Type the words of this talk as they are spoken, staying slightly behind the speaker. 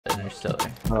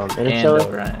Interstellar. And Interstellar?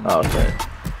 Orion. Oh, okay.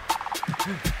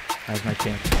 How's my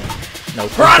chance? No,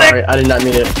 Chronic! Sorry, I did not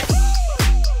mean it.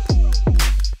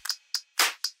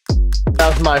 That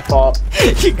was my fault.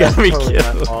 You got me Totally my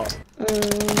killed. fault.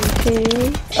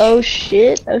 Okay. Oh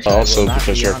shit. Oh shit. Also, not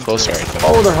because be you're on closer, I camera. think.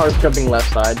 Oh, they're hard scrubbing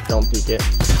left side. Don't peek it.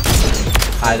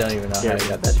 I don't even know how I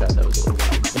got that shot. That was a little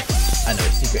wild. I know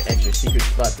a secret, extra secret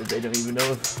spot that they don't even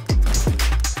know of.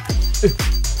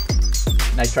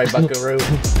 Nice try, Buckaroo.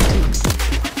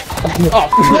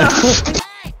 Oh!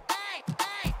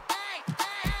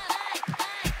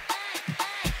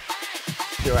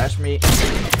 You ask me.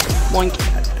 Boink.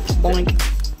 Boink.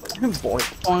 Boink.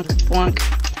 Boink. Boink.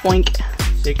 Boink.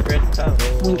 Secret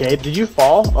tunnel. Okay, did you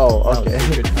fall? Oh, okay. No,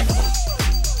 secret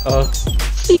tunnel. Oh.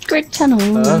 Secret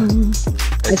tunnel.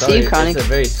 I see you, Chronic. It's a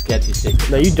very sketchy secret.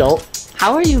 No, you don't.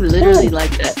 How are you literally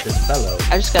like that? This fellow.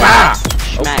 I just got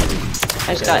smacked.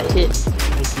 I just got hit.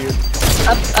 Thank you.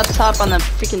 Up top on the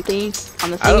freaking thing.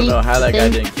 On the thingy. I don't know how that guy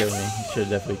thing. didn't kill me. He should have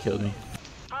definitely killed me.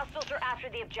 Hostiles are after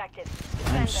the objective.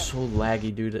 I'm so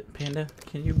laggy, dude. Panda,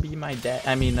 can you be my dad?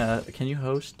 I mean, can you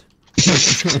host?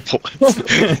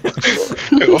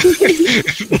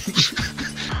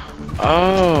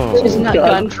 Oh. It's not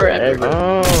gone forever.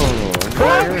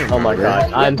 Oh my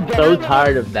god, I'm so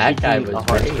tired of That guy peeking was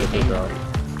a hard very scrubbing,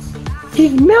 bro.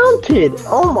 He's mounted!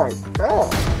 Oh my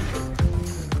god!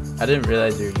 I didn't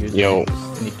realize you were using Yo.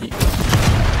 sneaky.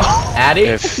 Addy?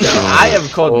 If, I am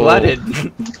cold-blooded.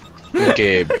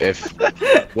 Gabe, if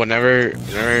whenever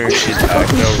she's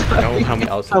back, know how many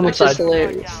else. How much Which is side?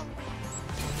 hilarious.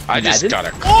 I just Imagine. got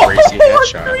a crazy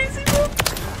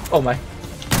headshot. Oh my.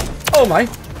 Oh my.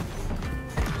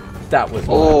 That was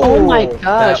Oh my That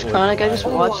gosh, was Chronic, I just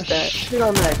wild. watched that. Shit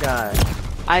on that guy.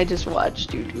 I just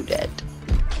watched you do that.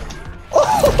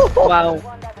 Wow.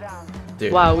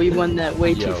 Dude. Wow, we won that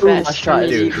way too Yo. fast. I tried,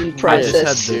 for me to dude. even I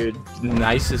process. just had the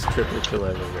nicest triple kill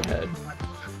I've ever had.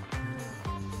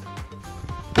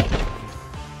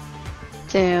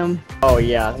 Damn. Oh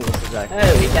yeah, I think that's exactly.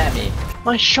 Hey, he got me.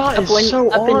 My shot Up is in- so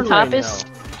up in on right Tapas?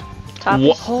 now. Top.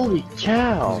 Holy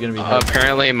cow! He's gonna be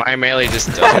Apparently, my melee just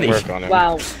doesn't work on him.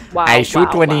 Wow. Wow. I shoot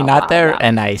wow, when wow, he's not wow, there, wow.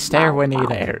 and I stare when he's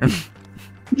there.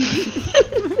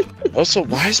 Also,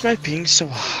 why is my ping so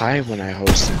high when I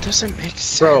host? It doesn't make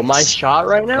sense. Bro, my shot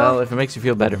right now? Well, if it makes you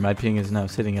feel better, my ping is now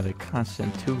sitting at a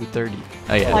constant 230.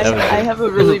 Oh yeah, I, that was I have a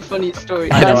really funny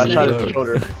story. I know, I Last shot night- his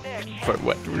shoulder. for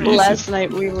what reason? Last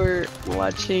night we were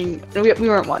watching. We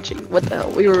weren't watching. What the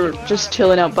hell? We were just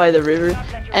chilling out by the river,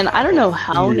 and I don't know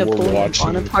how We were Napoleon watching.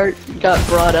 Bonaparte got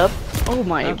brought up. Oh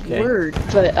my Okay. word!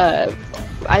 But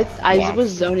I Wow.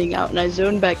 was zoning out, and I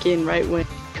zoned back in right when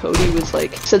Cody was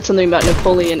like said something about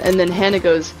Napoleon, and then Hannah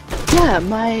goes, "Yeah,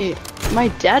 my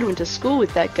dad went to school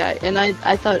with that guy," and I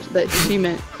thought that she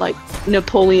meant like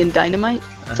Napoleon Dynamite.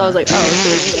 So I was like,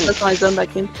 oh, okay. That's why I zoned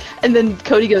back in. And then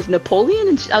Cody goes, Napoleon?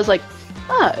 And I was like,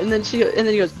 ah. And then he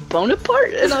goes,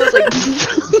 Bonaparte? And I was like,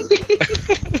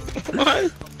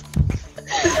 What?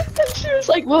 and she was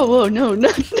like, whoa, no,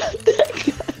 not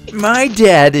that guy. My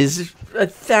dad is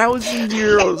 1,000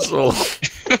 years old.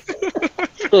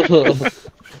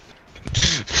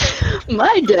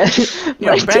 My dad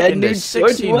back in the knew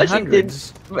George Washington.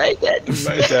 1600s. My dad.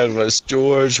 My dad was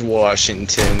George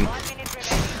Washington.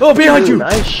 Oh, behind you!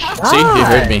 Nice shot! See, he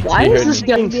heard me. Why he is heard this me.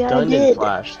 guy Getting behind stunned and it?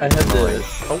 flashed. I had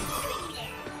the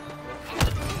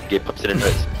Get posted in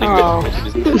the Oh.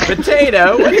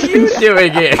 potato. What are you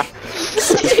doing here?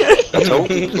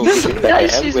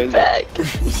 Guys, she's back.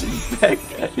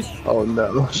 Oh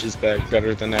no. She's back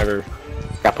better than ever.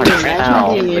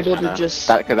 Imagine being able to just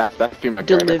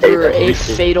deliver a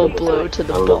fatal blow to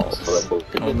the balls.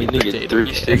 Only You potato.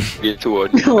 get 3-6, get to a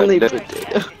Only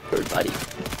potato. Or body.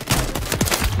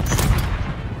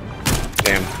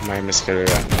 Damn, my mosquito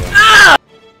got me.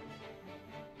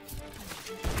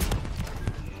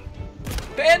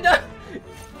 Panda!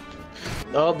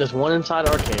 Oh, there's one inside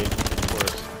arcade. Of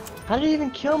course. How did he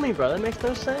even kill me, bro? That makes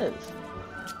no sense.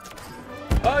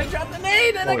 Oh, he dropped the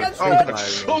nade and I got Oh, struck.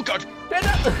 God. Oh god!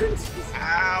 Panda!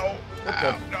 Ow!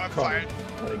 Ow! No, I'm fine.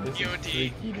 This is UD.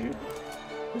 freaky, dude.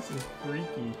 This is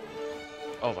freaky.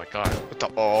 Oh my god. What the?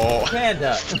 Oh!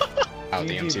 Panda! Out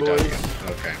the GG, MCW.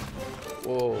 Okay.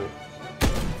 Whoa.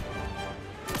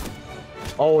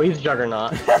 Oh, he's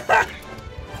Juggernaut.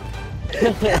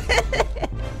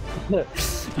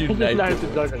 You He's knifed not him. the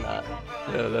Juggernaut.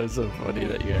 Yeah, that was so funny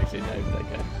that you actually knifed that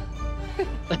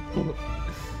guy.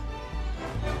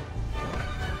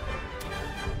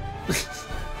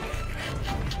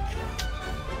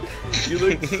 You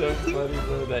look so funny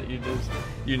though that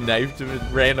you knifed him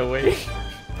and ran away.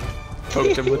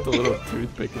 Poked him with the little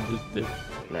toothpick and just dipped.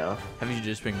 now. Have you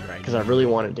just been grinding? Because I really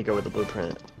wanted to go with the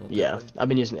blueprint. Yeah, I've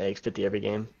been using AX50 every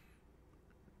game.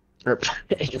 Or,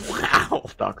 wow!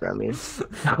 Stalker, I mean.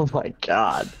 Oh my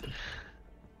god.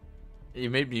 You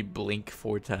made me blink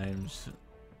 4 times.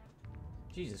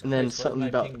 Jesus And then Christ, something why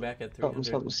did my about ping back at something,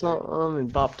 300? something,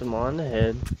 and bopped him on the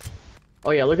head.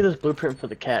 Oh yeah, look at this blueprint for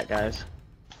the cat, guys.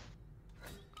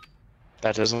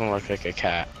 That doesn't look like a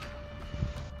cat.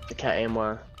 The cat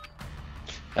AMR.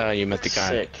 Oh, you met the guy.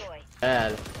 Sick.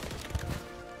 Bad.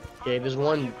 Okay, there's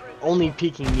one only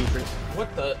peeking me for.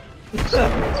 What the?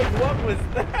 What was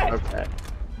that? Okay.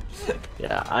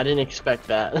 Yeah, I didn't expect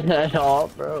that at all,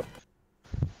 bro.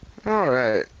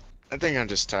 Alright. I think I'm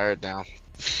just tired now.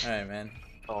 Alright, man.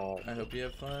 Oh. I hope you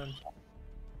have fun.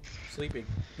 Sleeping.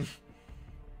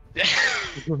 Yeah,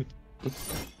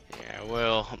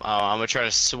 well, I'm gonna try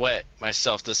to sweat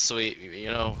myself to sleep,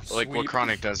 you know, like what Sweep.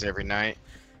 Chronic does every night.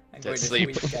 I'm Dead going to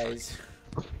sleep. sleep, guys.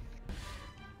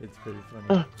 It's pretty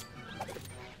funny.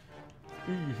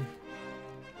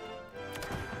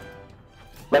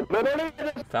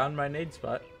 Found my nade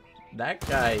spot. That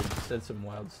guy said some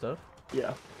wild stuff.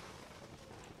 Yeah.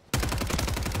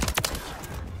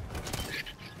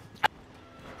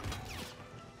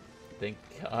 Thank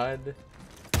God.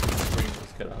 Screen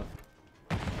was cut off.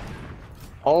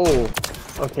 Oh.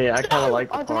 Okay, I kind of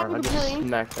like the farm. I just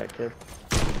smacked that kid.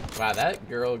 Wow, that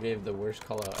girl gave the worst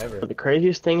call out ever. But the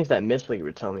craziest thing is that Myth League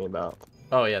would tell me about.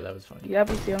 Oh yeah, that was funny. Yeah,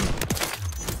 we see him.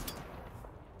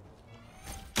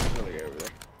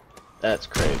 That's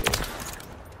crazy.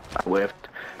 I whiffed.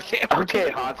 Okay,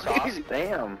 hot sauce.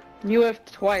 Damn. You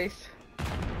whiffed twice.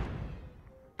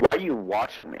 Why you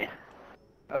watch me?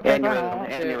 Okay,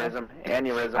 Aneurysm.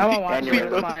 Aneurysm. I won't watch you,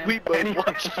 Aneurysm. it's fine. We both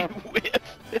watch you whiff.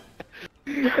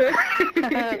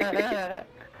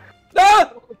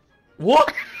 Ah!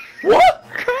 What? What?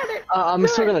 I'm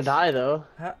still gonna die though.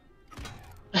 Ha-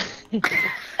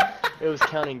 It was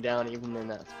counting down even in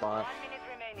that spot. 1 minute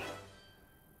remaining.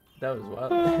 That was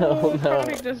wild. Oh no.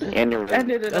 Chronic just Aneurysm.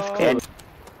 ended it That's all. close.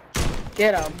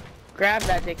 Get him. Grab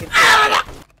that dick and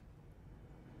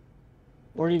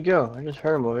Where'd he go? I just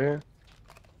heard him over here.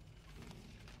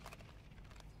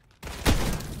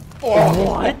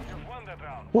 What?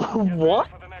 What?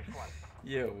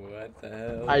 Yo, what the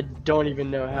hell? I don't even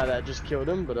know how that just killed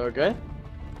him, but okay.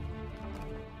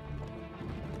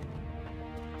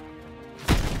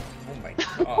 Oh my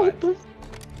god.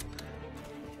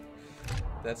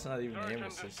 That's not even aim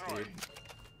assist, dude.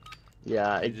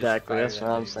 Yeah, You just exactly. fired That's at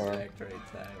what I'm the saying. exact right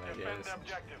time, I guess.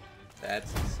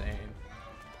 That's insane.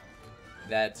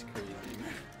 That's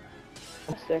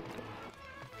crazy. sick.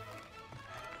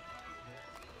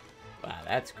 Wow,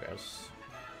 that's gross.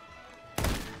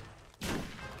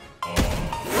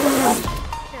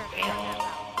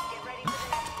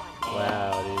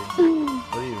 Wow, dude.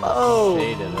 What do you even Oh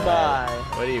say to that?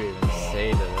 my. What do you even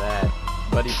say to that?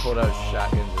 Buddy pulled out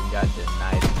shotguns and got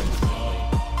denied instantly.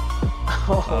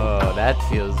 Oh, that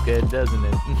feels good, doesn't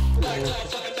it?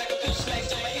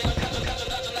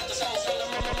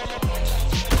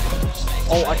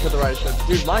 Oh, I killed the right shot.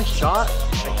 Dude, my shot,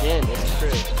 again, is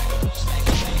crit.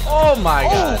 Oh my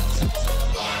god.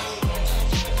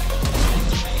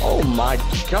 Oh my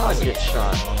god, get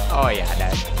shot. Oh yeah,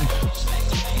 that.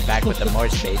 Back with the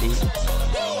Morse, baby.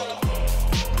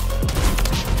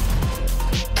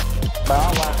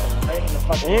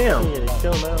 Damn. Yeah,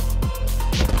 kill now.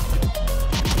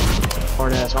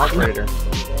 Hard ass operator.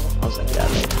 I was like, yeah,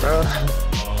 thanks, bro.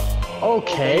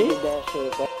 Okay.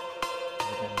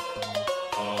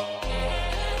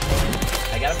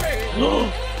 I got a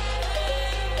bird.